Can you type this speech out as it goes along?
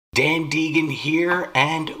Dan Deegan here,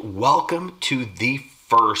 and welcome to the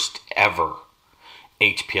first ever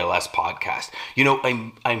HPLS podcast. You know,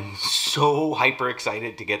 I'm so hyper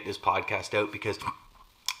excited to get this podcast out because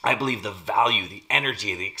I believe the value, the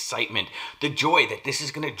energy, the excitement, the joy that this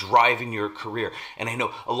is going to drive in your career. And I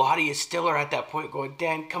know a lot of you still are at that point going,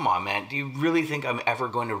 Dan, come on, man. Do you really think I'm ever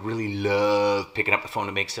going to really love picking up the phone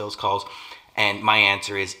to make sales calls? And my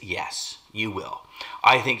answer is yes, you will.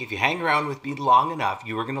 I think if you hang around with me long enough,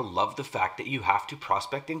 you are going to love the fact that you have to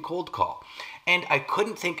prospect and cold call. And I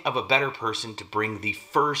couldn't think of a better person to bring the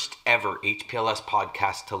first ever HPLS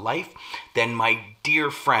podcast to life than my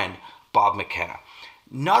dear friend, Bob Mckenna.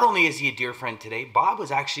 Not only is he a dear friend today, Bob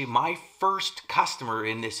was actually my first customer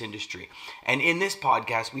in this industry. And in this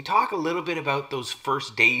podcast, we talk a little bit about those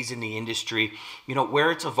first days in the industry, you know,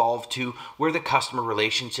 where it's evolved to, where the customer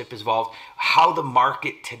relationship has evolved, how the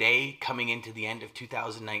market today, coming into the end of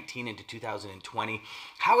 2019 into 2020,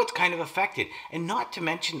 how it's kind of affected. And not to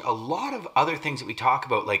mention a lot of other things that we talk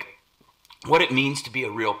about, like what it means to be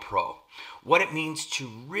a real pro. What it means to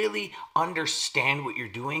really understand what you're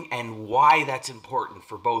doing and why that's important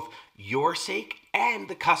for both your sake and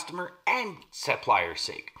the customer and supplier's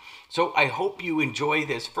sake. So I hope you enjoy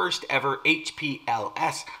this first ever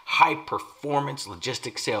HPLS High Performance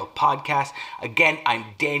Logistics Sale podcast. Again,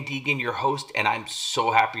 I'm Dan Deegan, your host, and I'm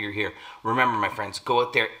so happy you're here. Remember, my friends, go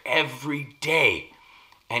out there every day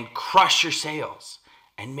and crush your sales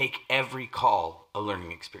and make every call a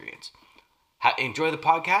learning experience. Enjoy the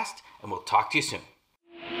podcast, and we'll talk to you soon.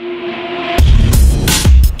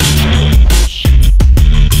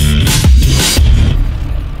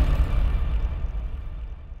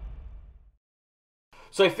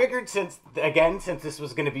 So I figured since this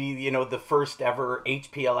was going to be, you know, the first ever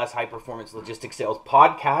HPLS High Performance Logistics Sales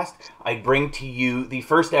podcast, I'd bring to you the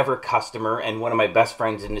first ever customer and one of my best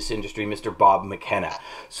friends in this industry, Mr. Bob Mckenna.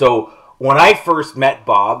 So when I first met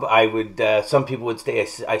Bob, I would, some people would say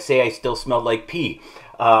I still smelled like pee.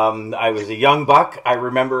 I was a young buck. I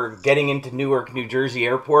remember getting into Newark, New Jersey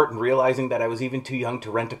airport and realizing that I was even too young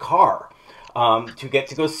to rent a car to get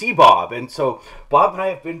to go see Bob. And so Bob and I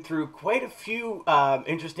have been through quite a few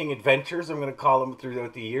interesting adventures, I'm going to call them,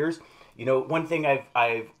 throughout the years. You know, one thing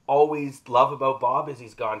I've always loved about Bob is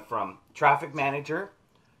he's gone from traffic manager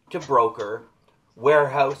to broker,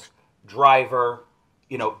 warehouse, driver,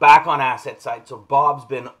 you know, back on asset side. So Bob's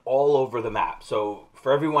been all over the map. So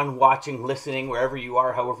for everyone watching, listening, wherever you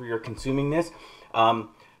are, however you're consuming this,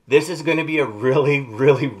 this is going to be a really,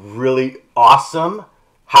 really, really awesome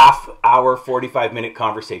half hour, 45-minute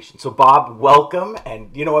conversation. So Bob, welcome. And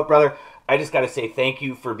you know what, brother? I just got to say thank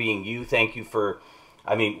you for being you. Thank you for,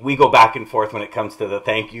 I mean, we go back and forth when it comes to the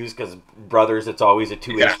thank yous because brothers, it's always a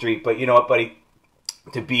two-way street. But you know what, buddy?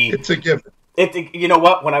 It's a given. You know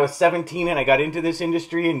what? When I was 17 and I got into this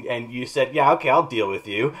industry, and you said, "Yeah, okay, I'll deal with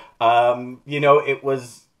you." You know, it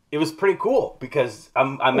was pretty cool because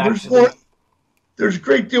I'm actually. There's a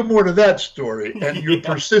great deal more to that story, and your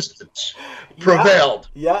persistence prevailed.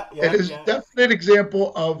 It is a definite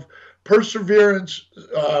example of perseverance,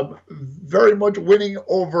 very much winning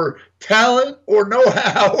over talent or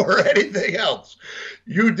know-how or anything else.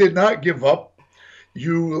 You did not give up.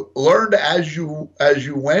 You learned as you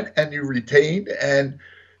went, and you retained, and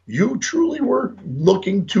you truly were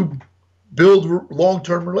looking to build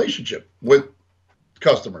long-term relationship with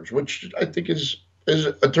customers, which I think is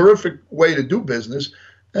a terrific way to do business.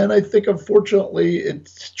 And I think, unfortunately,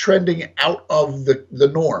 it's trending out of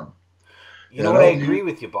the norm. You know what? I agree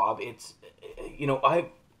with you, Bob. It's, you know, I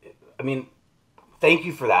mean, thank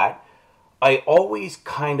you for that. I always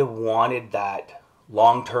kind of wanted that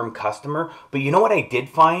long-term customer, but you know what I did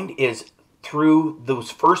find is through those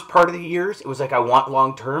first part of the years, it was like I want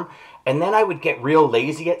long-term, and then I would get real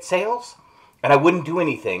lazy at sales and I wouldn't do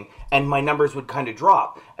anything and my numbers would kind of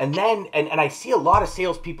drop. And then and I see a lot of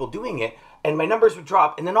salespeople doing it, and my numbers would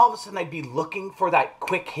drop, and then all of a sudden I'd be looking for that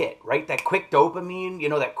quick hit, right? That quick dopamine, you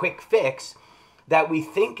know, that quick fix that we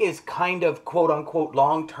think is kind of quote-unquote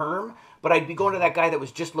long-term, but I'd be going to that guy that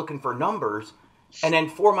was just looking for numbers. And then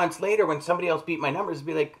 4 months later, when somebody else beat my numbers, it'd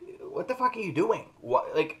be like, what the fuck are you doing?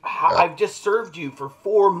 What, like, I've just served you for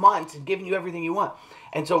 4 months and given you everything you want.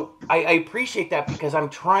 And so I appreciate that because I'm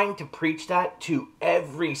trying to preach that to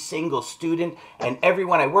every single student and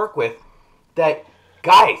everyone I work with that,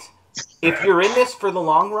 guys, if you're in this for the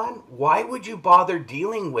long run, why would you bother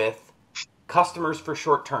dealing with customers for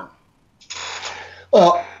short term?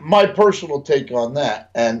 Well, my personal take on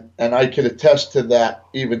that, and I can attest to that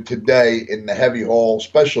even today in the heavy haul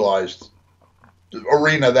specialized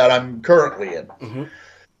arena that I'm currently in. Mm-hmm.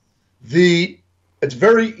 It's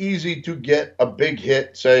very easy to get a big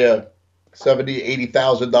hit, say a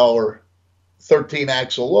 $80,000 13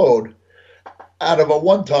 axle load out of a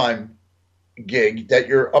one-time gig that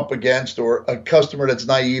you're up against, or a customer that's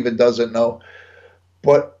naive and doesn't know.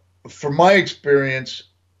 But from my experience,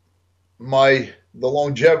 the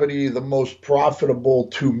longevity, the most profitable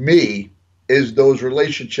to me is those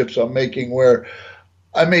relationships I'm making where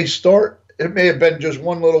I may start, it may have been just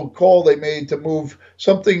one little call they made to move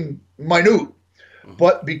something minute,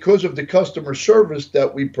 but because of the customer service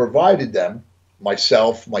that we provided them,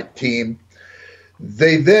 myself, my team,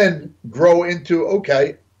 they then grow into,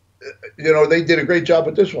 okay, they did a great job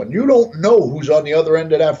with this one. You don't know who's on the other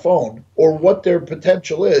end of that phone or what their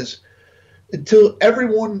potential is until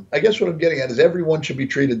everyone, I guess what I'm getting at is everyone should be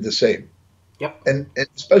treated the same. Yep. And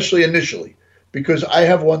especially initially, because I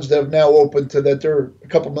have ones that have now opened to that they're a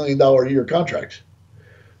couple $1 million a year contracts.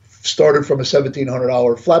 Started from a $1,700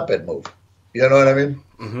 flatbed move. You know what I mean?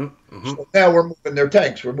 Mm-hmm. Mm-hmm. So now we're moving their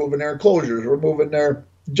tanks, we're moving their enclosures, we're moving their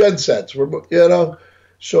gen sets,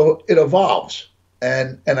 so it evolves.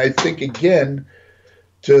 And I think, again,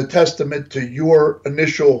 to testament to your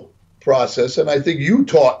initial process, and I think you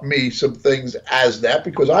taught me some things as that,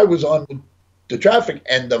 because I was on the traffic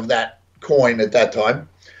end of that coin at that time,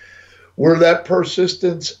 where that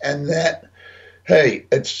persistence and that, hey,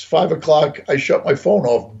 it's 5 o'clock, I shut my phone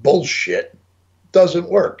off, bullshit, doesn't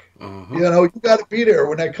work. Mm-hmm. You got to be there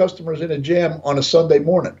when that customer's in a jam on a Sunday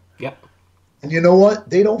morning. Yep. And you know what?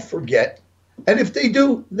 They don't forget. And if they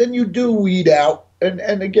do, then you do weed out.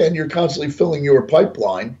 And again, you're constantly filling your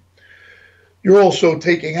pipeline. You're also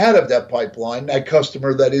taking out of that pipeline that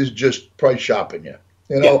customer that is just price shopping you.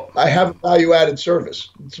 I have a value-added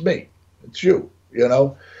service. It's me. It's you,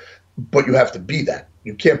 But you have to be that.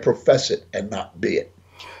 You can't profess it and not be it.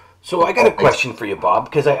 So I got a question for you, Bob,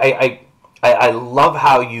 because I love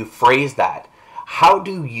how you phrase that. How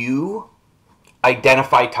do you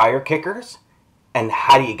identify tire kickers, and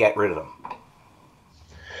how do you get rid of them?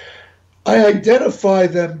 I identify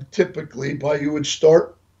them typically by, you would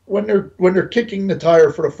start when they're kicking the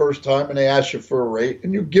tire for the first time and they ask you for a rate,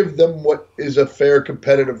 and you give them what is a fair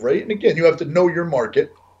competitive rate. And again, you have to know your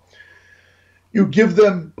market. You give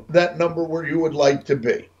them that number where you would like to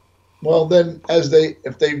be. Well, then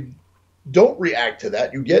if they don't react to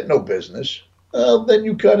that, you get no business. Then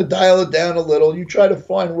you kind of dial it down a little. You try to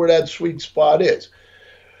find where that sweet spot is.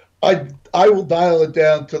 I will dial it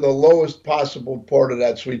down to the lowest possible part of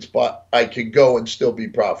that sweet spot I can go and still be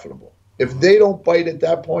profitable. If they don't bite at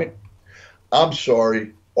that point, I'm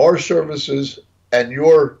sorry. Our services and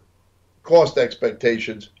your cost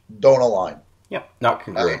expectations don't align. Yep, not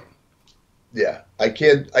congruent. I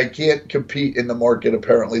can't compete in the market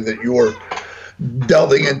apparently that you're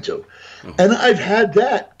delving into. Mm-hmm. And I've had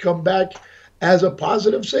that come back as a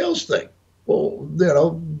positive sales thing.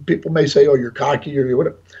 Well, people may say, oh, you're cocky or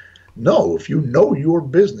whatever. No, if you know your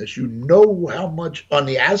business, you know how much on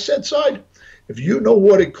the asset side, if you know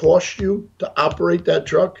what it costs you to operate that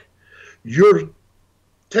truck, you're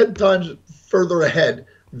 10 times further ahead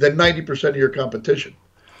than 90% of your competition.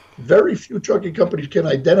 Very few trucking companies can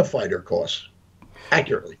identify their costs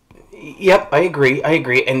accurately. Yep, I agree.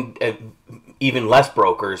 And even less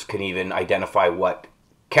brokers can even identify what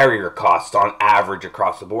carrier costs on average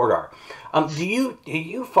across the board are. Do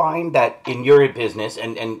you find that in your business,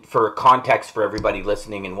 and for context for everybody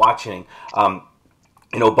listening and watching,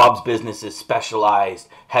 Bob's business is specialized,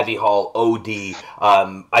 heavy haul, OD.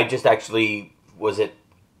 I just actually, was it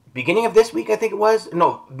beginning of this week, I think it was?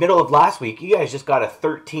 No, middle of last week, you guys just got a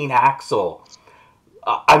 13 axle.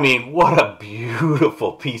 What a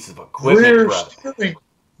beautiful piece of equipment.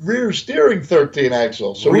 Rear steering 13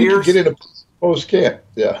 axle. So we can get into post camp.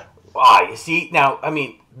 Yeah. Wow, you see, now,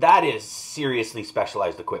 that is seriously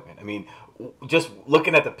specialized equipment. Just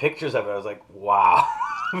looking at the pictures of it, I was like, wow.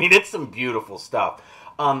 It's some beautiful stuff.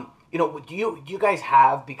 Do you guys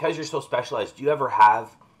have, because you're so specialized, do you ever have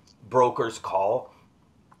brokers call?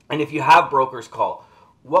 And if you have brokers call,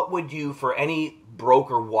 what would you, for any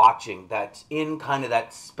broker watching that's in kind of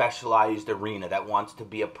that specialized arena, that wants to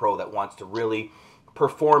be a pro, that wants to really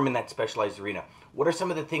perform in that specialized arena, what are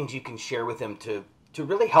some of the things you can share with them to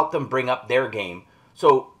really help them bring up their game?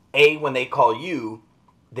 So, A, when they call you,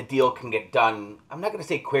 the deal can get done, I'm not going to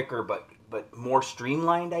say quicker, but more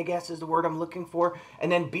streamlined, I guess is the word I'm looking for.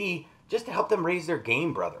 And then B, just to help them raise their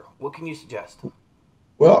game, brother. What can you suggest?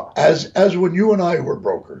 Well, as when you and I were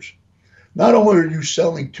brokers, not only are you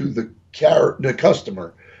selling to the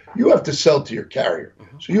customer, you have to sell to your carrier.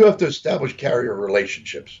 Mm-hmm. So you have to establish carrier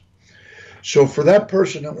relationships. So for that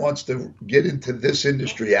person that wants to get into this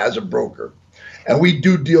industry as a broker, and we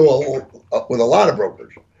do deal with a lot of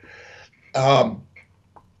brokers,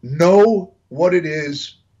 know what it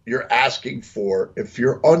is you're asking for. If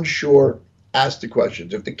you're unsure, ask the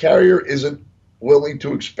questions. If the carrier isn't willing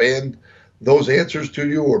to expand those answers to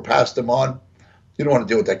you or pass them on, you don't want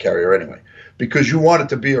to deal with that carrier anyway, because you want it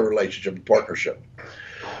to be a relationship, a partnership.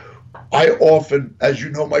 I often, as you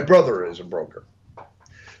know, my brother is a broker.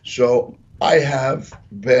 So I have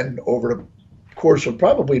been, over the course of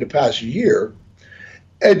probably the past year,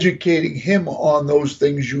 educating him on those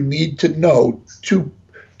things you need to know to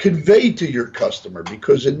convey to your customer,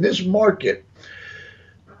 because in this market,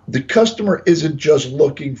 the customer isn't just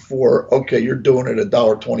looking for, okay, you're doing it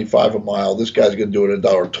 $1.25 a mile. This guy's going to do it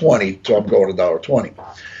 $1.20, so I'm going $1.20.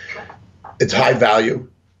 It's high value.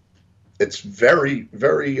 It's very,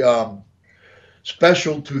 very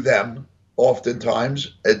special to them.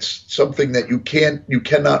 Oftentimes, it's something that you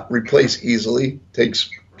cannot replace easily. It takes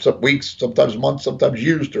some weeks, sometimes months, sometimes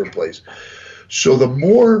years to replace. So the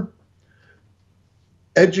more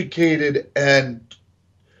educated and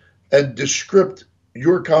descriptive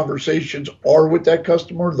your conversations are with that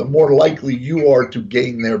customer, the more likely you are to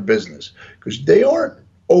gain their business, because they aren't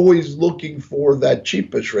always looking for that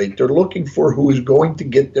cheapest rate. They're looking for who is going to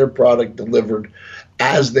get their product delivered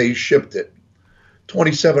as they shipped it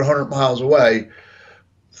 2,700 miles away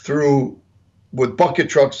with bucket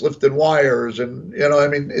trucks lifting wires. And,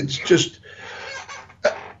 it's just,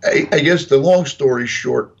 I guess the long story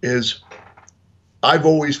short is, I've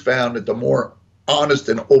always found that the more honest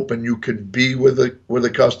and open you can be with a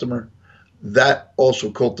customer, that also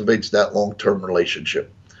cultivates that long-term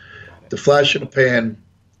relationship. The flash in the pan,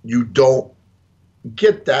 you don't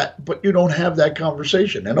get that, but you don't have that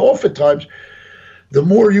conversation. And oftentimes, the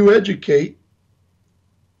more you educate,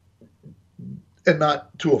 and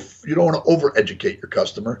you don't want to over-educate your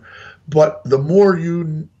customer, but the more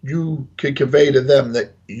you can convey to them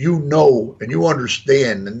that you know and you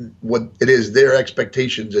understand and what it is their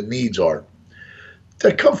expectations and needs are,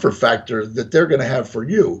 that comfort factor that they're going to have for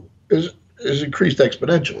you is increased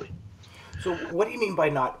exponentially. So what do you mean by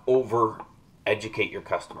not over-educate your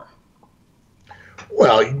customer?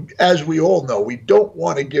 Well, as we all know, we don't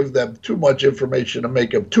want to give them too much information to make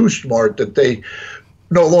them too smart that they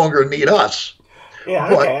no longer need us.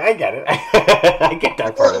 Yeah, okay, I get it. I get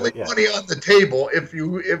that part of it. Yeah. Money on the table if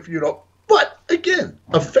you don't. But again,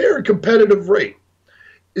 a fair and competitive rate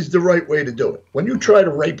is the right way to do it. When you try to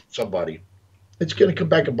rape somebody, it's going to come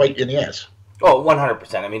back and bite you in the ass. Oh,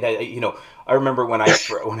 100%. I mean, I remember when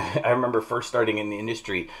I remember first starting in the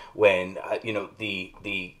industry, when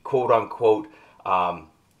the quote unquote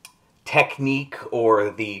technique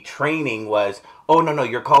or the training was, oh no,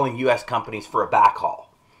 you're calling U.S. companies for a backhaul,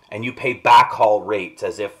 and you pay backhaul rates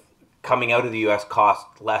as if coming out of the U.S. cost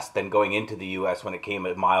less than going into the U.S. when it came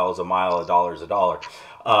at miles, a mile, a dollar.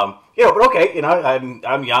 But okay,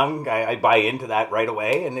 I'm young, I buy into that right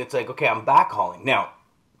away, and it's like, okay, I'm backhauling. Now,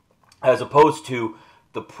 as opposed to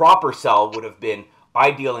the proper sell would have been,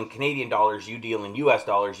 I deal in Canadian dollars, you deal in U.S.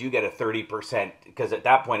 dollars, you get a 30%, because at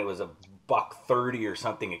that point it was a $1.30 or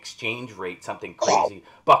something exchange rate, something crazy,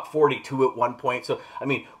 $1.42 at one point. So, I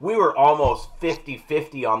mean, we were almost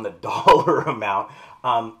 50-50 on the dollar amount.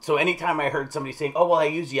 So anytime I heard somebody saying, oh, well, I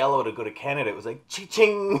use yellow to go to Canada, it was like,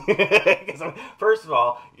 ching. First of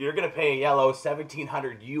all, you're going to pay yellow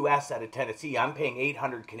 $1,700 US out of Tennessee. I'm paying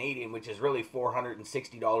 $800 Canadian, which is really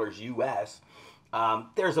 $460 US.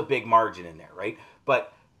 There's a big margin in there, right?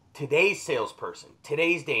 But today's salesperson,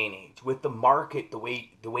 today's day and age, with the market the way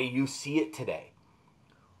you see it today,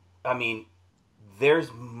 I mean, there's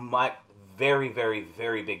very, very,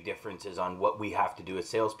 very big differences on what we have to do as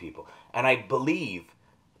salespeople. And I believe,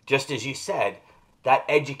 just as you said, that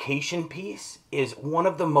education piece is one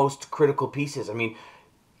of the most critical pieces. I mean,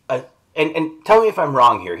 and tell me if I'm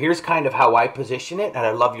wrong here. Here's kind of how I position it, and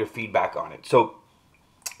I love your feedback on it. So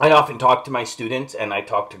I often talk to my students, and I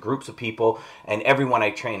talk to groups of people, and everyone I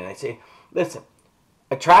train, and I say, listen,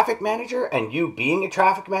 a traffic manager, and you being a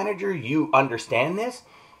traffic manager, you understand this,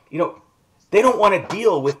 they don't want to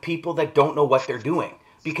deal with people that don't know what they're doing,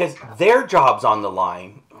 because their job's on the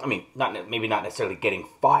line. I mean, maybe not necessarily getting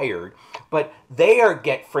fired, but they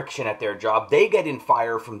get friction at their job. They get in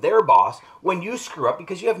fire from their boss when you screw up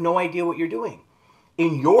because you have no idea what you're doing.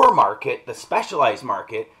 In your market, the specialized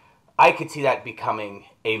market, I could see that becoming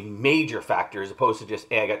a major factor as opposed to just,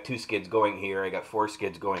 hey, I got 2 skids going here, I got 4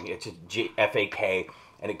 skids going here. It's just FAK,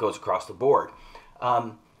 and it goes across the board.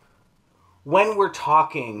 When we're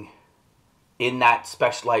talking in that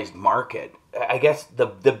specialized market, I guess the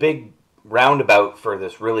big roundabout for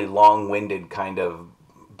this really long-winded kind of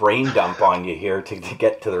brain dump on you here to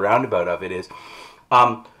get to the roundabout of it is,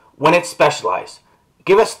 when it's specialized,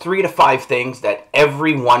 give us 3 to 5 things that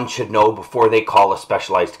everyone should know before they call a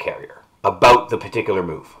specialized carrier. about the particular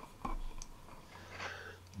move?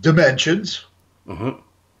 Dimensions.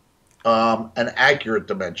 And accurate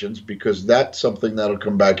dimensions, because that's something that'll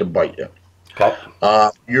come back and bite you. Okay.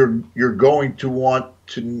 You're going to want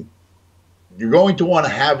to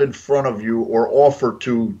have in front of you or offer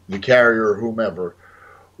to the carrier or whomever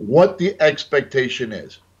what the expectation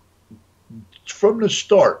is. From the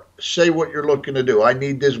start, say what you're looking to do. I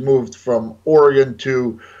need this moved from Oregon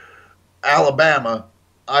to Alabama.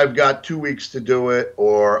 I've got 2 weeks to do it,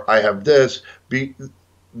 or I have this.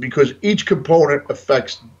 Because each component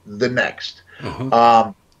affects the next.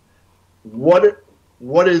 What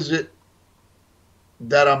is it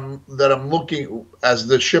that I'm looking as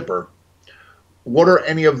the shipper? What are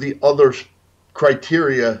any of the other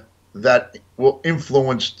criteria that will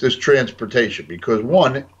influence this transportation? Because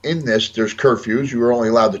one, in this, there's curfews. You are only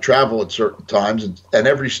allowed to travel at certain times, and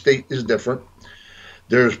every state is different.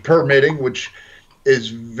 There's permitting, which is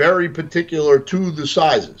very particular to the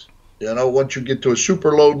sizes. Once you get to a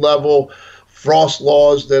super load level, frost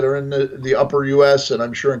laws that are in the upper U.S., and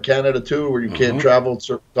I'm sure in Canada too, where you can't travel at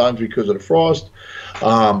certain times because of the frost.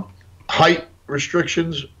 Height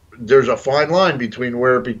restrictions, there's a fine line between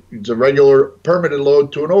where it's a regular permitted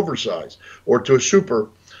load to an oversize or to a super,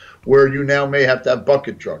 where you now may have to have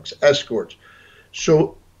bucket trucks, escorts.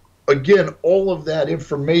 So again, all of that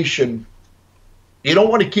information, you don't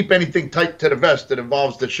want to keep anything tight to the vest that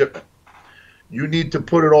involves the shipment. You need to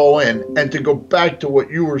put it all in. And to go back to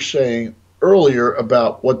what you were saying earlier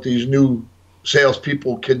about what these new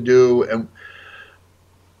salespeople can do, and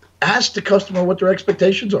ask the customer what their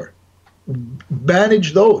expectations are.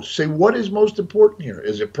 Manage those. Say, what is most important here?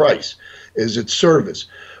 Is it price? Is it service?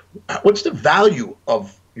 What's the value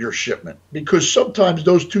of your shipment? Because sometimes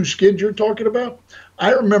those 2 skids you're talking about,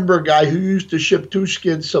 I remember a guy who used to ship 2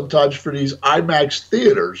 skids sometimes for these IMAX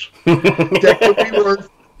theaters that could be worth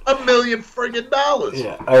 $1 million friggin' dollars.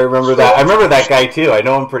 Yeah, I remember that. I remember that guy too. I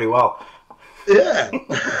know him pretty well. Yeah.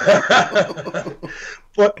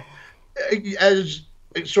 But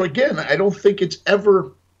so again, I don't think it's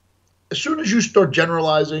ever, as soon as you start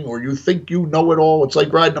generalizing or you think you know it all, it's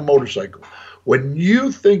like riding a motorcycle. When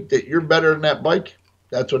you think that you're better than that bike,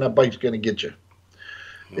 that's when that bike's going to get you.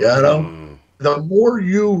 The more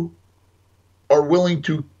you are willing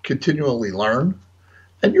to continually learn,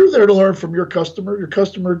 and you're there to learn from your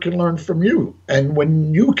customer can learn from you. And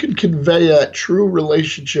when you can convey a true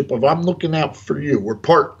relationship of, I'm looking out for you, we're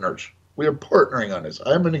partners. We are partnering on this.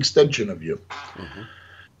 I'm an extension of you.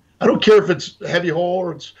 I don't care if it's heavy haul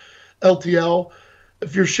or it's LTL.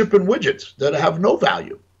 If you're shipping widgets that have no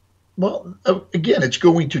value, well, again, it's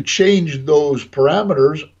going to change those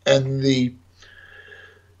parameters and the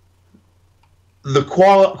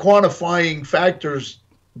quantifying factors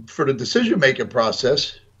for the decision-making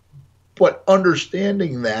process, but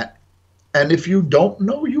understanding that. And if you don't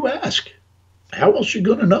know, you ask. How else are you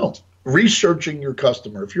going to know? Researching your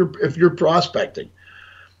customer. If you're prospecting,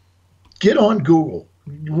 get on Google.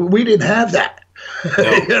 We didn't have that.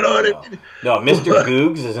 No, you know what I mean? No, Mr.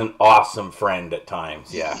 Googs is an awesome friend at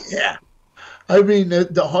times. Yeah. Yeah. I mean,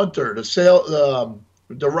 the Hunter,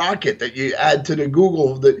 the Rocket that you add to the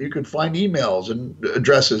Google, that you could find emails and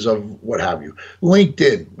addresses of what have you.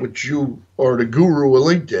 LinkedIn, which you are the guru of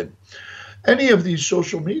LinkedIn. Any of these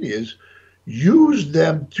social medias, use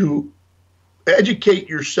them to educate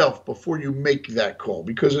yourself before you make that call.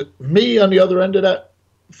 Because me on the other end of that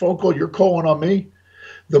phone call, you're calling on me.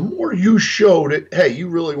 The more you show that, hey, you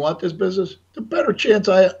really want this business, the better chance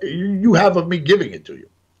you have of me giving it to you.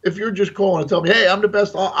 If you're just calling and telling me, hey, I'm the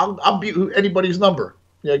best, I'll beat anybody's number.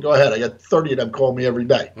 Yeah, go ahead. I got 30 of them call me every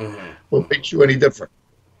day. What makes you any different?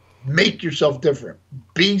 Make yourself different.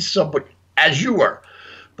 Be somebody as you are.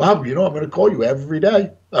 Bob, I'm going to call you every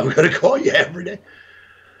day. I'm going to call you every day.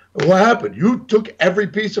 What happened? You took every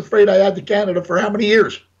piece of freight I had to Canada for how many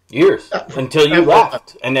years? Years. Until you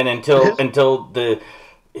left. And then until the,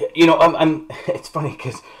 it's funny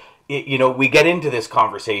because, we get into this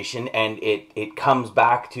conversation and it comes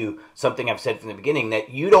back to something I've said from the beginning,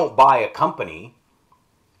 that you don't buy a company,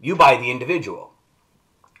 you buy the individual.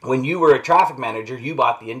 When you were a traffic manager, you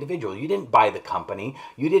bought the individual. You didn't buy the company.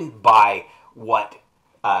 You didn't buy what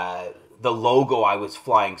the logo I was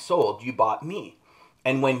flying sold. You bought me.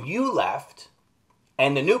 And when you left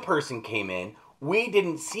and the new person came in, we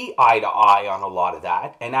didn't see eye to eye on a lot of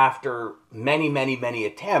that. And after many, many, many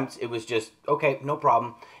attempts, it was just, okay, no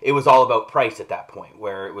problem. It was all about price at that point,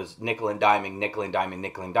 where it was nickel and diming, nickel and diming,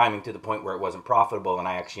 nickel and diming, to the point where it wasn't profitable, and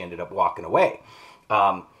I actually ended up walking away.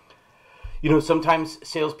 Sometimes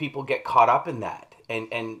salespeople get caught up in that.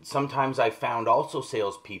 And sometimes I found also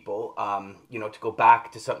salespeople, to go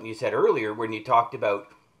back to something you said earlier when you talked about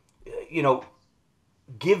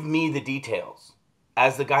give me the details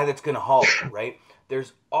as the guy that's going to haul it, right?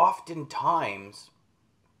 There's oftentimes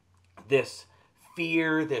this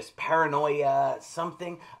fear, this paranoia,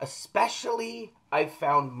 something, especially I've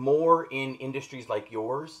found more in industries like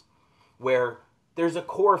yours, where there's a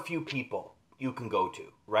core few people you can go to,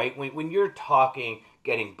 right? When you're talking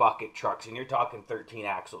getting bucket trucks and you're talking 13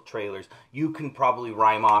 axle trailers, you can probably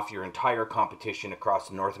rhyme off your entire competition across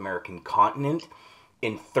the North American continent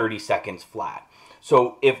in 30 seconds flat.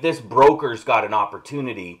 So if this broker's got an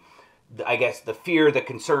opportunity, I guess the fear, the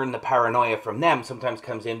concern, the paranoia from them sometimes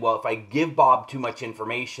comes in, well, if I give Bob too much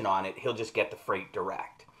information on it, he'll just get the freight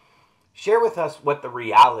direct. Share with us what the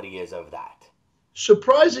reality is of that.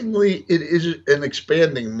 Surprisingly, it is an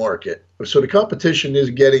expanding market. So the competition is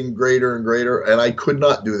getting greater and greater, and I could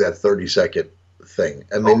not do that 30-second thing.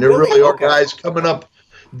 I mean, there really are guys coming up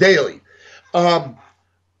daily. The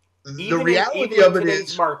reality of it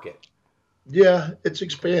is, market. Yeah, it's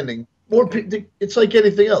expanding. More, it's like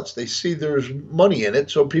anything else. They see there's money in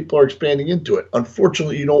it, so people are expanding into it.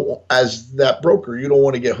 Unfortunately, you don't, as that broker, you don't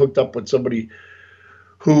want to get hooked up with somebody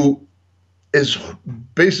who is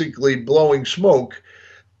basically blowing smoke,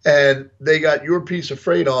 and they got your piece of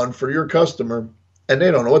freight on for your customer, and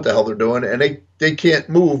they don't know what the hell they're doing, and they can't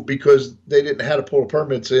move because they didn't have to pull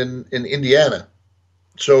permits in Indiana.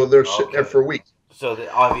 So they're sitting there for a week. So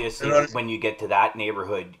obviously, when you get to that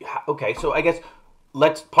neighborhood, okay, so I guess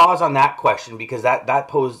let's pause on that question, because that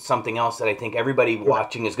posed something else that I think everybody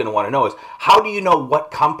watching is going to want to know is, how do you know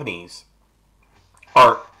what companies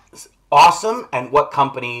are awesome and what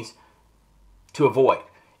companies to avoid?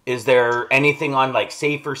 Is there anything on like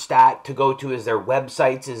Safer Stat to go to? Is there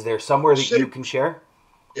websites? Is there somewhere that you can share?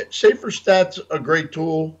 Yeah, Safer Stat's a great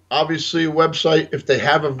tool. Obviously, a website, if they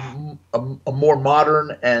have a more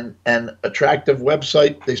modern and attractive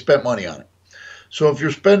website, they spent money on it. So if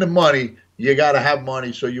you're spending money, you got to have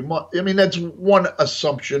money. So that's one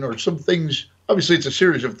assumption, or some things. Obviously, it's a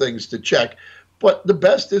series of things to check. But the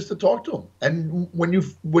best is to talk to them. And when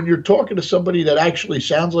you're talking to somebody that actually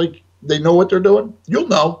sounds like they know what they're doing, you'll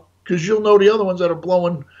know, because you'll know the other ones that are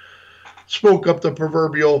blowing smoke up the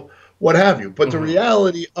proverbial what have you. But the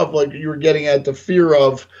reality of, like you were getting at, the fear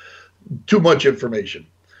of too much information.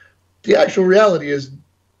 The actual reality is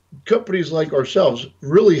companies like ourselves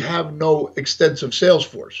really have no extensive sales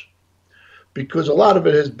force, because a lot of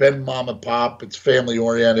it has been mom and pop. It's family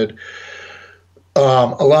oriented, a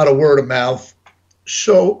lot of word of mouth.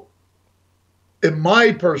 So in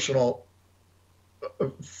my personal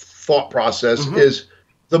thought process is,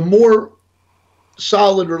 the more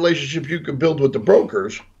solid relationship you can build with the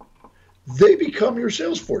brokers, they become your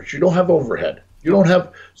sales force. You don't have overhead. You don't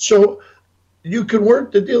have, so you can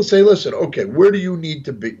work the deal. Say, listen, okay, where do you need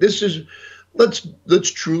to be?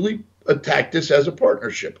 Let's truly attack this as a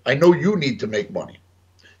partnership. I know you need to make money.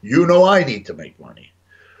 You know I need to make money.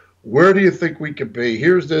 Where do you think we could be?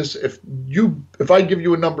 Here's this. If I give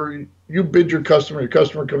you a number, you bid your customer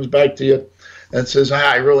comes back to you and says,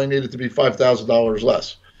 I really need it to be $5,000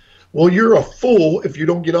 less. Well, you're a fool if you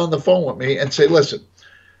don't get on the phone with me and say, listen,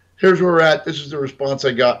 here's where we're at. This is the response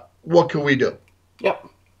I got. What can we do? Yep.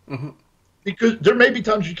 Because there may be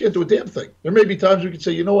times you can't do a damn thing. There may be times you can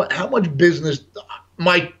say, you know what, how much business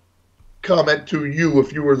might comment to you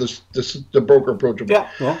if you were the broker approaching me?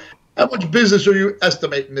 Yeah. How much business are you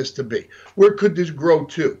estimating this to be? Where could this grow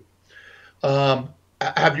to?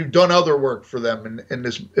 Have you done other work for them in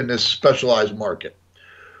this specialized market?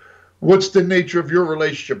 What's the nature of your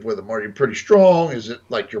relationship with them? Are you pretty strong? Is it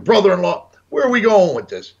like your brother-in-law? Where are we going with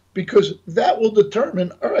this? Because that will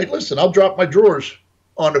determine, all right, listen, I'll drop my drawers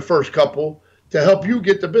on the first couple to help you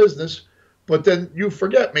get the business, but then you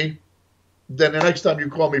forget me. Then the next time you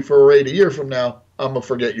call me for a rate a year from now, I'm going to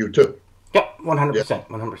forget you too. Yep, 100%,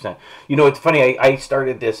 100%. You know, it's funny, I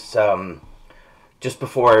started this just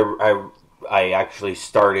before I actually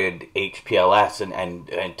started HPLS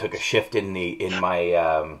and took a shift in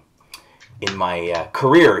my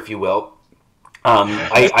career, if you will.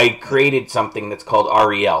 I created something that's called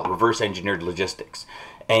REL, Reverse Engineered Logistics.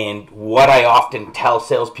 And what I often tell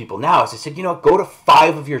salespeople now is, I said, go to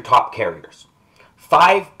 5 of your top carriers.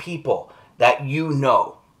 5 people that you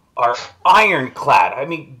know are ironclad. I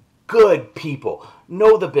mean, good people,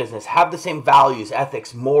 know the business, have the same values,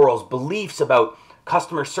 ethics, morals, beliefs about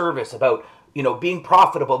customer service, about, being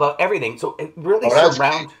profitable, about everything. So it really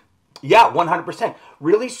surround. Yeah, 100%.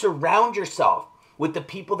 Really surround yourself with the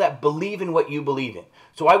people that believe in what you believe in.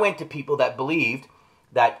 So I went to people that believed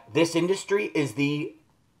that this industry is the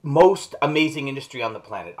most amazing industry on the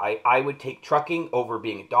planet. I would take trucking over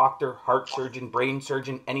being a doctor, heart surgeon, brain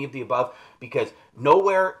surgeon, any of the above, because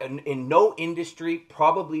nowhere in no industry,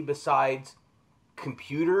 probably besides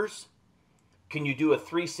computers, can you do a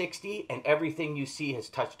 360 and everything you see has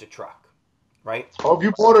touched a truck, right? Oh, if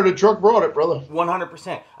you bought it, a truck brought it, brother.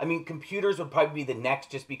 100%. I mean, computers would probably be the next,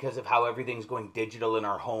 just because of how everything's going digital in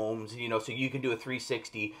our homes, you know, so you can do a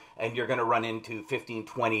 360 and you're going to run into 15,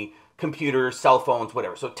 20 computers, cell phones,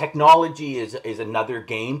 whatever. So technology is another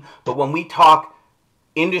game. But when we talk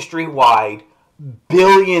industry-wide,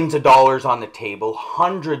 billions of dollars on the table,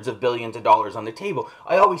 hundreds of billions of dollars on the table,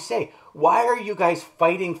 I always say, why are you guys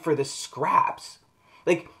fighting for the scraps?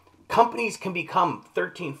 Like, companies can become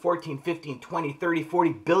 13, 14, 15, 20, 30, 40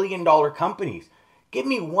 billion dollar companies. Give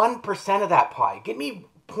me 1% of that pie. Give me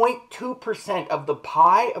 0.2% of the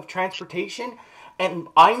pie of transportation, and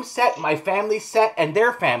I'm set, my family's set, and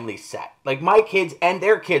their family's set. Like, my kids and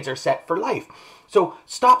their kids are set for life. So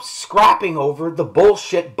stop scrapping over the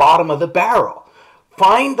bullshit bottom of the barrel.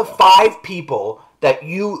 Find the 5 people that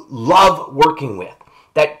you love working with,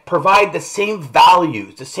 that provide the same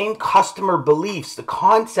values, the same customer beliefs, the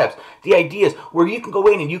concepts, the ideas, where you can go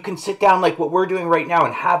in and you can sit down like what we're doing right now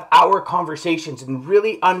and have our conversations and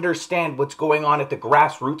really understand what's going on at the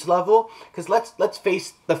grassroots level. Because let's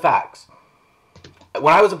face the facts.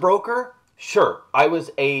 When I was a broker, sure, I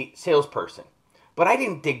was a salesperson, but I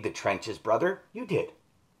didn't dig the trenches, brother. You did.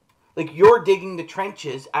 Like, you're digging the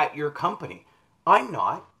trenches at your company. I'm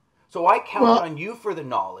not. So I count on you for the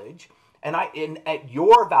knowledge, and at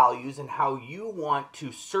your values and how you want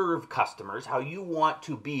to serve customers, how you want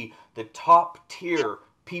to be the top tier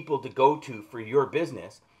people to go to for your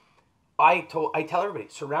business. I tell everybody,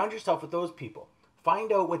 surround yourself with those people.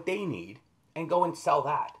 Find out what they need and go and sell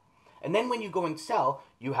that. And then when you go and sell,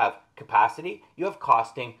 you have capacity, you have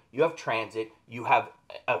costing, you have transit, you have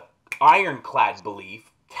an ironclad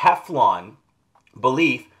belief, Teflon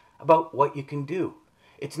belief about what you can do.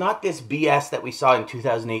 It's not this BS that we saw in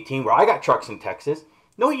 2018 where I got trucks in Texas.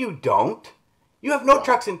 No, you don't. You have no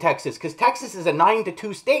trucks in Texas because Texas is a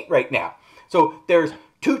 9-2 state right now. So there's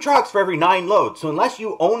 2 trucks for every 9 loads. So unless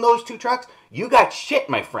you own those 2 trucks, you got shit,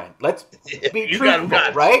 my friend. Let's be truthful,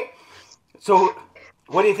 right? So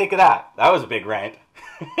what do you think of that? That was a big rant.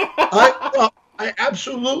 I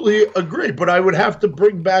absolutely agree, but I would have to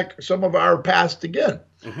bring back some of our past again.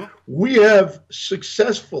 Mm-hmm. We have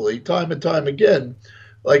successfully, time and time again,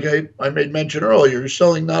 like I made mention earlier,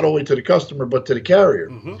 selling not only to the customer, but to the carrier.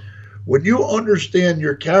 Mm-hmm. When you understand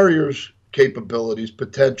your carrier's capabilities,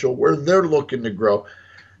 potential, where they're looking to grow,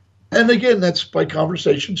 and again, that's by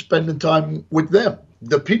conversation, spending time with them.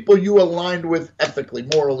 The people you aligned with ethically,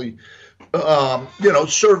 morally,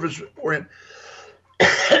 service oriented.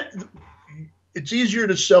 It's easier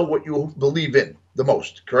to sell what you believe in the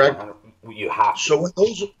most, correct? You have to. So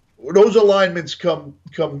when those alignments come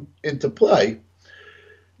into play,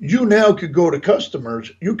 you now could go to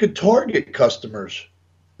customers. You could target customers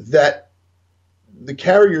that the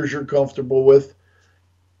carriers you're comfortable with.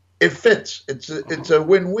 It fits. It's a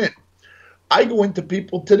win-win. I go into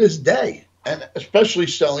people to this day, and especially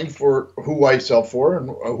selling for who I sell for and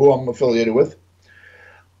who I'm affiliated with.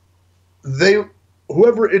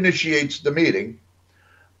 Whoever initiates the meeting,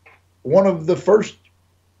 one of the first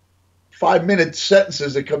 5-minute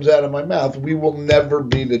sentences that comes out of my mouth, we will never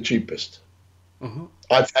be the cheapest. Mm-hmm.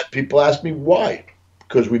 I've had people ask me why.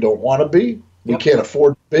 Because we don't want to be. We can't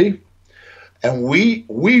afford to be. And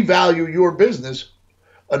we value your business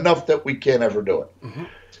enough that we can't ever do it. Mm-hmm.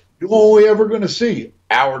 You're only ever going to see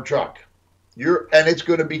our truck. And it's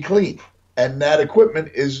going to be clean. And that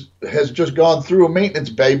equipment has just gone through a maintenance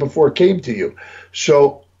bay before it came to you.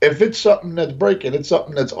 So if it's something that's breaking, it's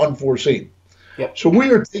something that's unforeseen. Yep. So we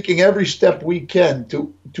are taking every step we can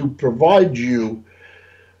to provide you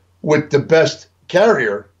with the best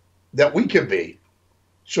carrier that we can be.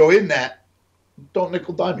 So in that, don't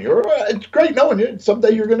nickel dime me. It's great knowing you.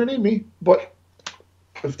 Someday you're going to need me. But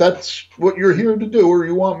if that's what you're here to do or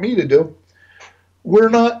you want me to do, we're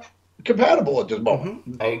not compatible at this moment.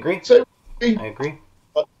 Mm-hmm. I agree. I agree.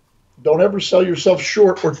 But don't ever sell yourself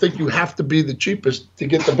short or think you have to be the cheapest to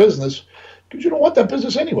get the business, because you don't want that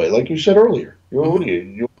business anyway. Like you said earlier, what do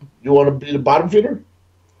you want to be the bottom feeder?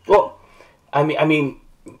 Well, I mean,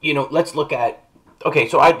 let's look at. Okay,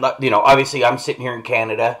 so obviously I'm sitting here in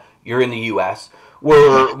Canada. You're in the U.S. When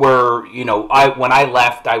I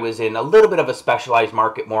left, I was in a little bit of a specialized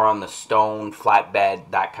market, more on the stone,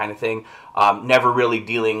 flatbed, that kind of thing. Never really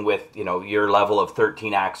dealing with, your level of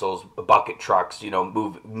 13 axles, bucket trucks,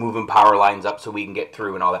 moving power lines up so we can get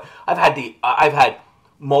through and all that. I've had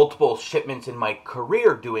multiple shipments in my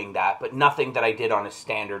career doing that, but nothing that I did on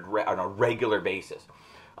a regular basis.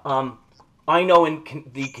 I know in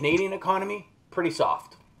the Canadian economy, pretty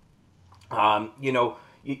soft. You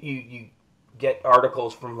get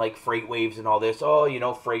articles from like Freight Waves and all this.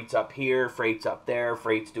 Oh, freight's up here, freight's up there,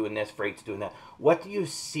 freight's doing this, freight's doing that. What do you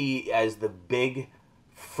see as the big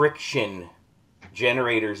friction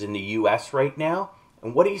generators in the U.S. right now?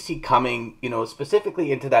 And what do you see coming,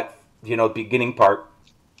 specifically into that, beginning part,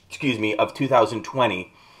 of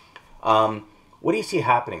 2020? What do you see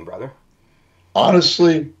happening, brother?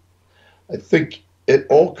 Honestly, I think it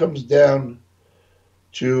all comes down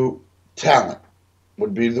to talent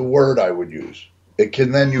would be the word I would use.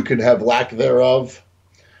 You could have lack thereof.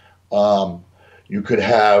 You could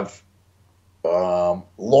have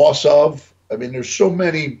loss of. I mean, there's so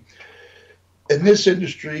many in this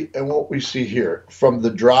industry, and what we see here from the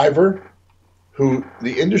driver, who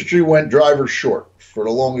the industry went driver short for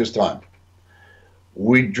the longest time.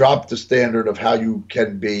 We dropped the standard of how you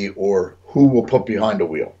can be or who will put behind the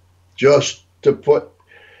wheel. Just to put,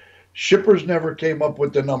 shippers never came up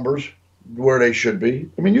with the numbers where they should be.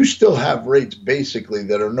 I mean, you still have rates basically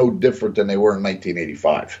that are no different than they were in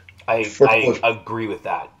 1985. I agree with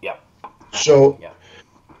that. Yep. So, yeah.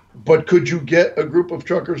 But could you get a group of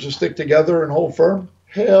truckers to stick together and hold firm?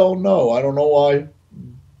 Hell no. I don't know why.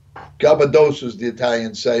 Gabados, as the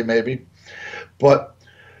Italians say, maybe. But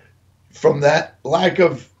from that lack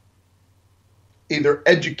of either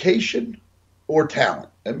education or talent,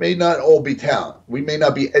 it may not all be talent. We may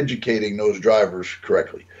not be educating those drivers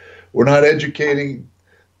correctly. We're not educating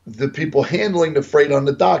the people handling the freight on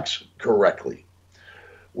the docks correctly.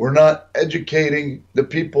 We're not educating the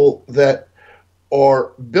people that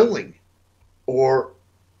are billing or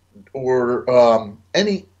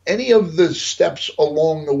any of the steps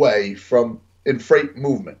along the way in freight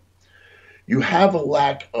movement. You have a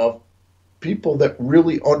lack of people that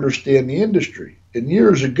really understand the industry. And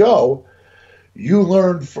years ago, you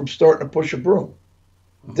learned from starting to push a broom.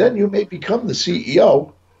 Then you may become the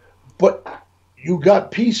CEO, but you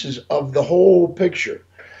got pieces of the whole picture.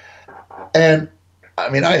 And I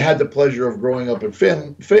mean, I had the pleasure of growing up in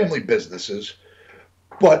family businesses,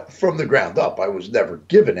 but from the ground up, I was never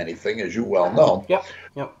given anything, as you well know. Yep.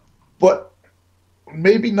 But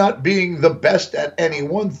maybe not being the best at any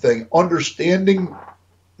one thing, understanding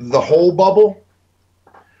the whole bubble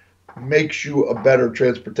makes you a better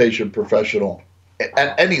transportation professional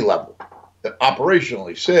at any level,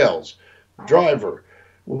 operationally, sales, driver.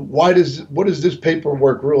 What does this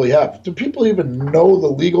paperwork really have? Do people even know the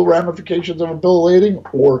legal ramifications of a bill of lading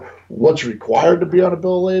or what's required to be on a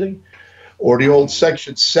bill of lading? Or the old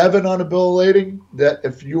Section 7 on a bill of lading that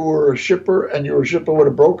if you were a shipper and you were a shipper with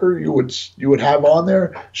a broker, you would have on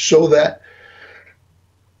there so that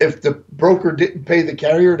if the broker didn't pay the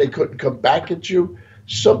carrier, they couldn't come back at you.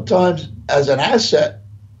 Sometimes as an asset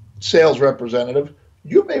sales representative,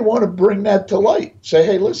 you may want to bring that to light. Say,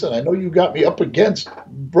 hey, listen, I know you got me up against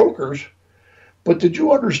brokers, but did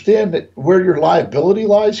you understand that where your liability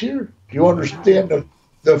lies here? Do you understand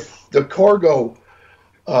the cargo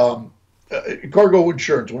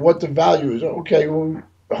insurance, what the value is? Okay, well,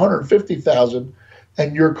 $150,000,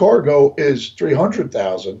 and your cargo is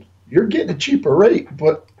 $300,000. You're getting a cheaper rate,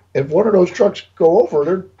 but if one of those trucks go over,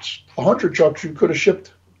 there's 100 trucks you could have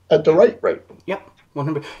shipped at the right rate. Yep.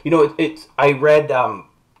 100. I read,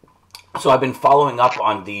 so I've been following up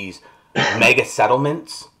on these mega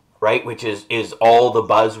settlements, right? Which is all the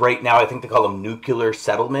buzz right now. I think they call them nuclear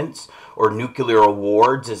settlements or nuclear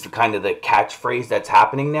awards is the kind of the catchphrase that's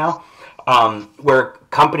happening now, where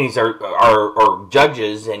companies or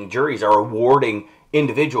judges and juries are awarding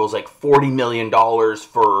individuals like $40 million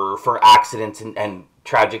for accidents and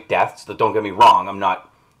tragic deaths. So don't get me wrong, I'm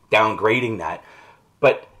not downgrading that.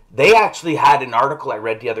 But they actually had an article I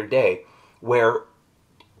read the other day where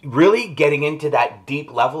really getting into that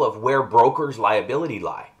deep level of where brokers' liability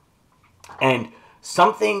lie. And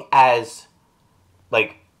something as,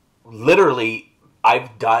 like, literally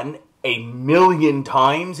I've done 1,000,000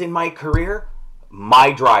 times in my career,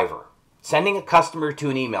 my driver. Sending a customer to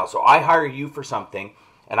an email. So I hire you for something,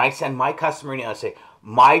 and I send my customer an email and say,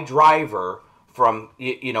 my driver from,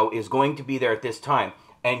 is going to be there at this time.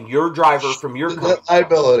 And your driver from your company.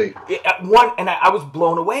 Liability. And I was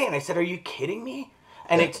blown away, and I said, are you kidding me?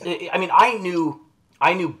 And I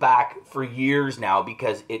knew back for years now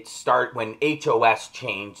because when HOS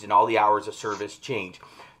changed and all the hours of service changed,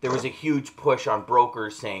 there was a huge push on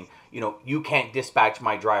brokers saying, you can't dispatch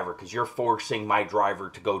my driver because you're forcing my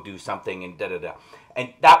driver to go do something and da-da-da.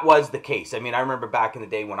 And that was the case. I mean, I remember back in the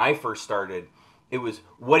day when I first started, it was,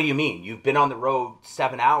 what do you mean? You've been on the road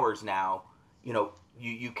 7 hours now,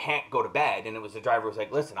 you can't go to bed. And it was the driver was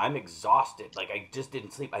like, listen, I'm exhausted. Like, I just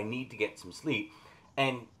didn't sleep. I need to get some sleep.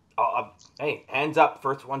 And hey, hands up,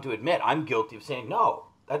 first one to admit, I'm guilty of saying, no,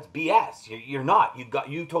 that's BS. You're not.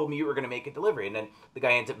 You told me you were going to make a delivery. And then the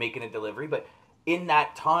guy ends up making a delivery. But in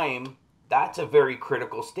that time, that's a very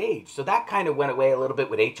critical stage. So that kind of went away a little bit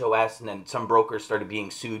with HOS, and then some brokers started being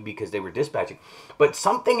sued because they were dispatching. But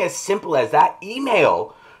something as simple as that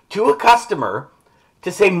email to a customer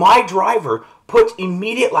to say my driver puts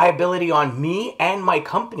immediate liability on me and my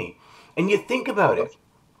company. And you think about it,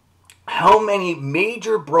 how many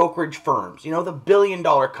major brokerage firms, the $1 billion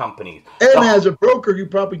companies. And as a broker, you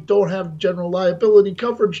probably don't have general liability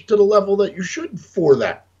coverage to the level that you should for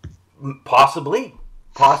that. Possibly.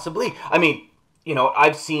 I mean,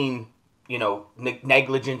 I've seen,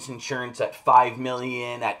 negligence insurance at $5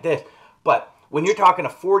 million at this. But when you're talking a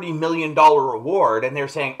 $40 million reward and they're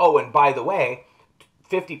saying, oh, and by the way,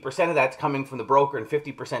 50% of that's coming from the broker and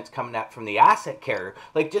 50% is coming from the asset carrier.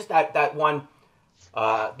 Like just that one,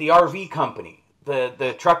 the RV company,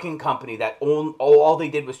 the trucking company that all they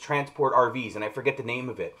did was transport RVs, and I forget the name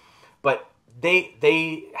of it. But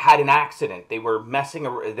they had an accident. They were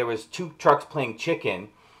there was 2 trucks playing chicken,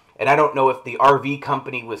 and I don't know if the RV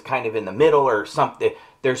company was kind of in the middle or something.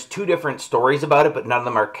 There's 2 different stories about it, but none of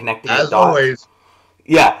them are connected. As always.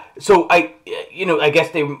 Yeah. So I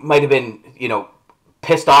guess they might have been,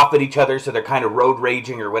 pissed off at each other, so they're kind of road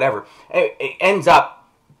raging or whatever. It ends up,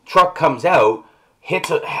 truck comes out, hits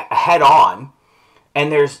a head on,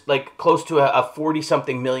 and there's like close to a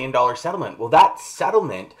 $40-something million settlement. Well, that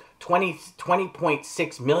settlement,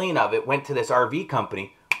 20.6 million of it went to this RV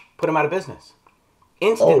company, put them out of business.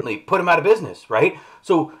 Instantly put them out of business, right?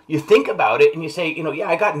 So you think about it and you say,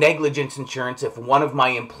 I got negligence insurance if one of my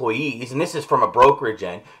employees, and this is from a brokerage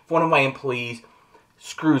end, if one of my employees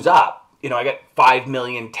screws up, I got 5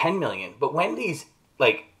 million, 10 million. But when these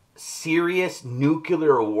like serious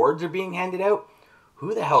nuclear awards are being handed out,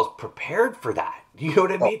 who the hell's prepared for that? You know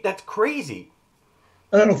what I mean? That's crazy.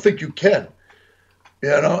 And I don't think you can.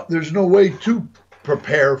 There's no way to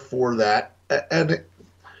prepare for that. And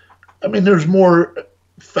there's more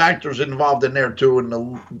factors involved in there too,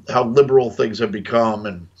 and how liberal things have become.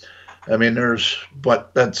 And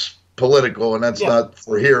but that's political, and that's not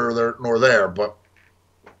for here or there nor there. But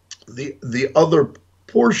the other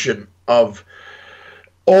portion of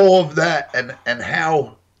all of that, and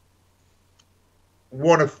how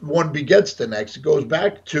one begets the next, it goes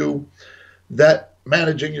back to that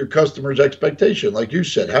managing your customer's expectation. Like you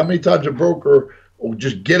said, how many times a broker will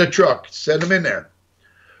just get a truck, send them in there?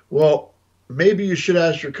 Well, maybe you should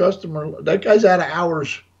ask your customer, that guy's out of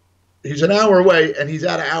hours. He's an hour away, and he's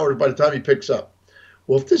out of hours by the time he picks up.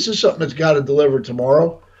 Well, if this is something that's got to deliver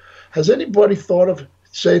tomorrow, has anybody thought of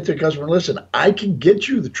saying to the customer, listen, I can get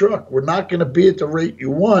you the truck. We're not going to be at the rate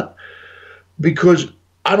you want because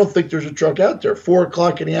I don't think there's a truck out there. 4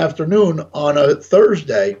 o'clock in the afternoon on a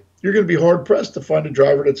Thursday, you're going to be hard pressed to find a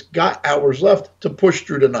driver that's got hours left to push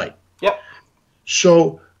through the night. Yep.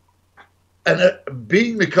 So, and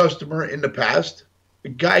being the customer in the past, the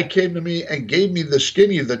guy came to me and gave me the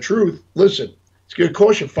skinny of the truth. Listen, it's going to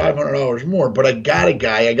cost you $500 more, but I got a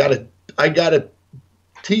guy. I got to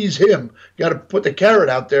tease him. Got to put the carrot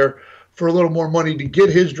out there for a little more money to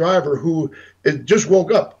get his driver who just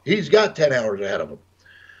woke up. He's got 10 hours ahead of him.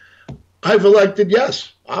 I've elected,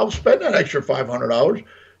 yes, I'll spend that extra $500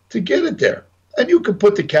 to get it there. And you can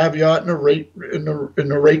put the caveat in the rate in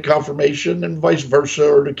the rate confirmation, and vice versa,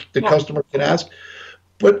 or the customer can ask.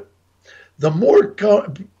 But the more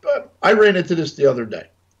I ran into this the other day.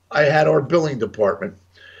 I had our billing department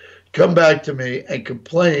come back to me and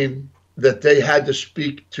complain that they had to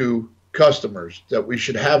speak to customers, that we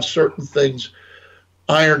should have certain things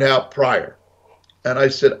ironed out prior. And I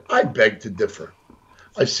said, I beg to differ.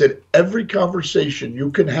 I said, every conversation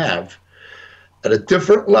you can have at a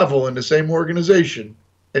different level in the same organization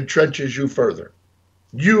entrenches you further.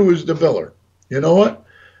 You as the biller, you know what?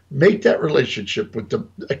 Make that relationship with the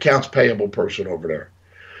accounts payable person over there.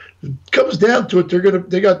 It comes down to it,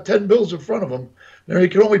 they got 10 bills in front of them, and they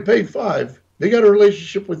can only pay 5. They got a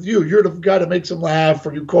relationship with you. You're the guy that makes them laugh,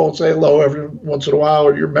 or you call and say hello every once in a while,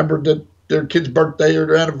 or you remember their kid's birthday or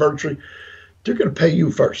their anniversary. They're going to pay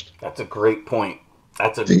you first. That's a great point.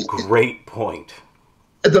 That's a great point.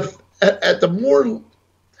 At the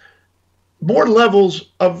more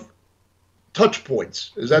levels of touch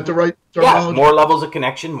points. Is that the right terminology? Yeah, more levels of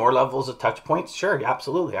connection, more levels of touch points. Sure,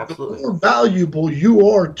 absolutely. The more valuable you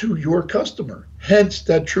are to your customer. Hence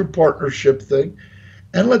that true partnership thing.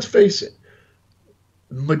 And let's face it,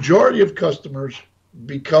 majority of customers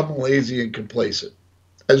become lazy and complacent.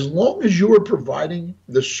 As long as you are providing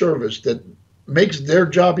the service that makes their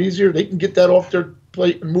job easier, they can get that off their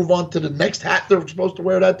plate and move on to the next hat they're supposed to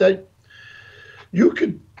wear that day. You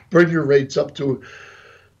could bring your rates up to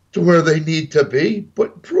where they need to be,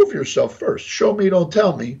 but prove yourself first. Show me, don't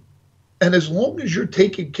tell me. And as long as you're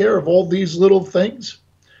taking care of all these little things,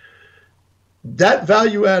 that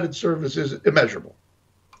value-added service is immeasurable.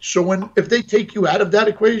 So if they take you out of that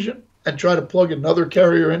equation and try to plug another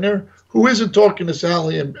carrier in there who isn't talking to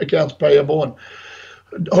Sally in accounts payable and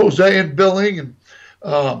Jose in billing and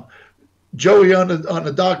Joey on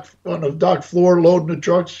the dock floor loading the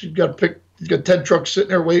trucks, you got 10 trucks sitting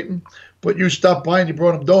there waiting, but you stopped by and you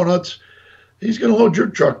brought him donuts, he's going to load your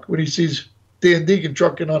truck when he sees Dan Deegan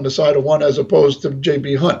trucking on the side of one as opposed to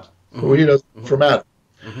J.B. Hunt, who he does from Adam.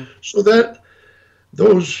 So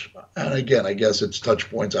those, and again, I guess it's touch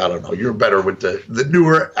points. I don't know. You're better with the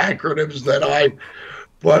newer acronyms than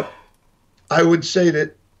but I would say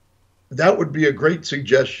that would be a great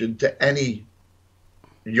suggestion to any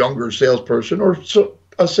younger salesperson or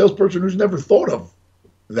a salesperson who's never thought of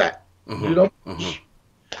that. The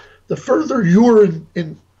further you're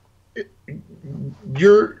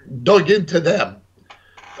dug into them,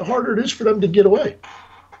 the harder it is for them to get away.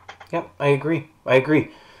 Yeah, I agree.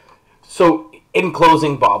 So, in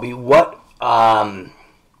closing, Bobby, what are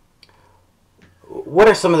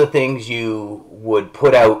some of the things you would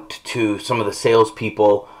put out to some of the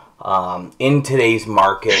salespeople in today's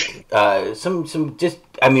market? I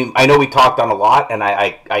know we talked on a lot, and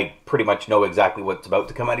I pretty much know exactly what's about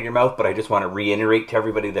to come out of your mouth, but I just want to reiterate to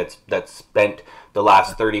everybody that's spent the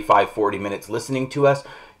last 35, 40 minutes listening to us,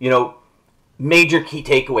 major key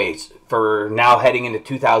takeaways for now heading into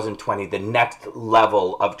 2020, the next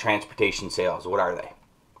level of transportation sales. What are they?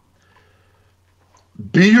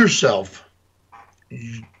 Be yourself.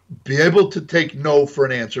 Be able to take no for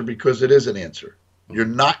an answer because it is an answer. You're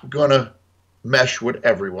not going to mesh with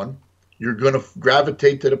everyone. You're going to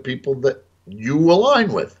gravitate to the people that you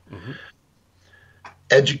align with.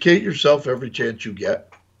 Educate yourself every chance you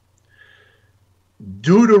get.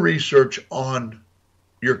 Do the research on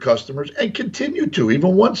your customers and continue to,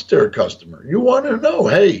 even once they're a customer. You want to know,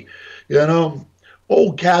 hey,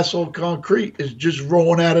 Old Castle Concrete is just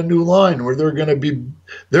rolling out a new line where they're going to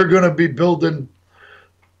be building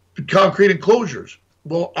concrete enclosures.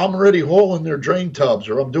 Well, I'm already hauling their drain tubs,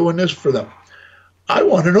 or I'm doing this for them. I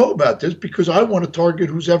want to know about this because I want to target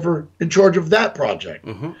who's ever in charge of that project.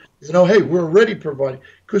 Hey, we're already providing,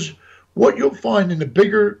 because what you'll find in the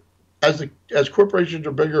bigger, as corporations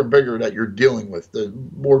are bigger and bigger that you're dealing with, the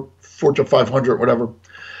more Fortune 500, whatever,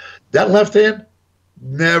 that left hand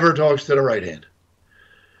never talks to the right hand.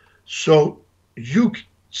 So you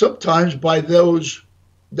sometimes, by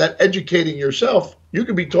that educating yourself, you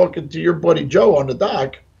can be talking to your buddy Joe on the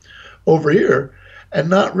dock over here and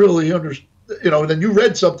not really understand, then you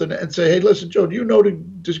read something and say, hey, listen, Joe, do you know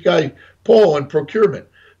this guy Paul in procurement?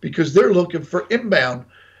 Because they're looking for inbound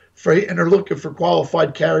freight and they're looking for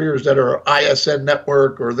qualified carriers that are ISN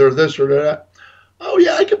network, or they're this or that. Oh,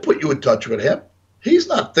 yeah, I can put you in touch with him. He's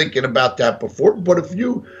not thinking about that before, but if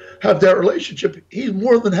you have that relationship, he's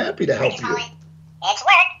more than happy to help you. It's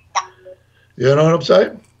work. You know what I'm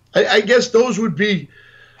saying? I guess that's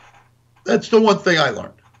the one thing I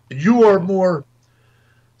learned. You are more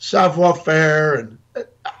savoir-faire, and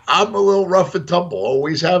I'm a little rough and tumble,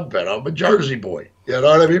 always have been. I'm a Jersey boy. You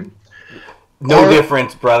know what I mean? No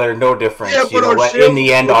difference, brother. No difference. Yeah, you know what? In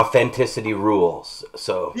the end, authenticity rules.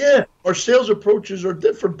 So yeah, our sales approaches are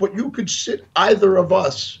different, but you could sit either of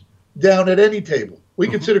us down at any table. We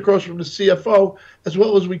could sit across from the CFO as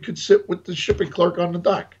well as we could sit with the shipping clerk on the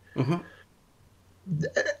dock.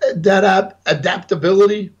 That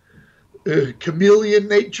adaptability, chameleon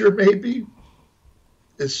nature, maybe,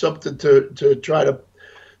 is something to try to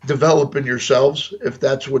develop in yourselves if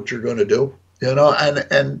that's what you're going to do.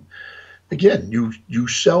 And again, you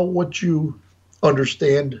sell what you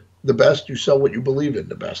understand the best. You sell what you believe in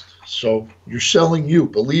the best. So you're selling you.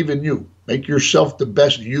 Believe in you. Make yourself the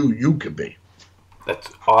best you can be. That's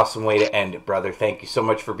an awesome way to end it, brother. Thank you so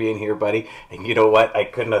much for being here, buddy. And you know what? I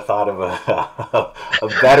couldn't have thought of a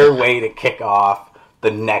better way to kick off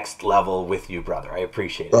the next level with you, brother. I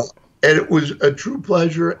appreciate it. And it was a true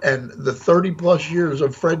pleasure. And the 30-plus years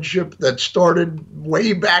of friendship that started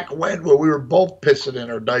way back when we were both pissing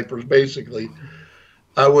in our diapers, basically,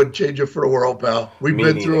 I wouldn't change it for the world, pal. We've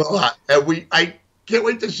been through a lot. And I can't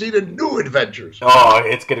wait to see the new adventures. Oh,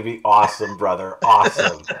 it's going to be awesome, brother.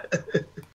 Awesome.